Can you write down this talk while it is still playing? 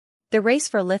The race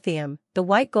for lithium, the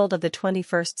white gold of the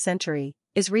 21st century,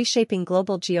 is reshaping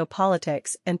global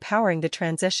geopolitics and powering the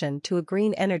transition to a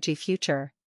green energy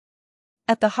future.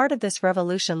 At the heart of this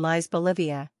revolution lies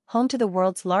Bolivia, home to the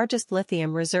world's largest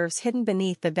lithium reserves hidden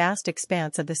beneath the vast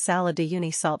expanse of the Sala de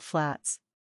Uyuni salt flats.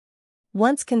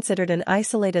 Once considered an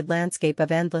isolated landscape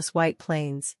of endless white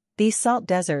plains, these salt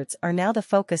deserts are now the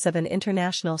focus of an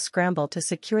international scramble to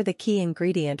secure the key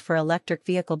ingredient for electric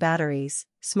vehicle batteries,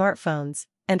 smartphones,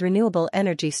 and renewable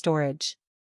energy storage.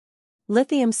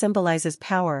 Lithium symbolizes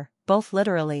power, both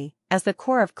literally, as the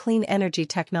core of clean energy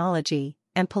technology,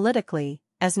 and politically,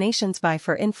 as nations vie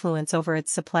for influence over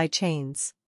its supply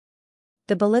chains.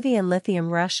 The Bolivian lithium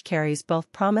rush carries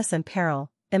both promise and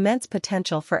peril, immense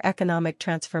potential for economic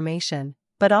transformation,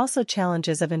 but also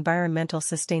challenges of environmental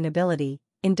sustainability,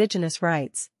 indigenous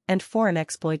rights, and foreign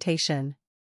exploitation.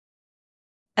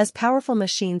 As powerful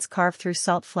machines carve through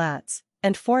salt flats,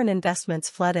 and foreign investments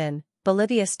flood in,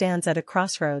 Bolivia stands at a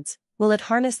crossroads. Will it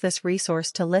harness this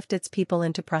resource to lift its people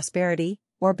into prosperity,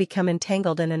 or become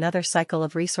entangled in another cycle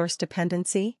of resource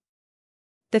dependency?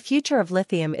 The future of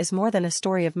lithium is more than a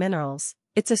story of minerals,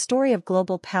 it's a story of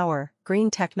global power,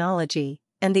 green technology,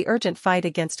 and the urgent fight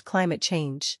against climate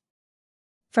change.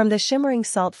 From the shimmering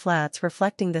salt flats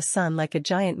reflecting the sun like a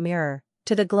giant mirror,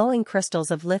 to the glowing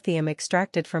crystals of lithium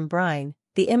extracted from brine,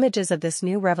 the images of this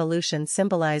new revolution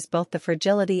symbolize both the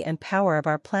fragility and power of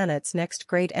our planet's next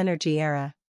great energy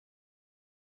era.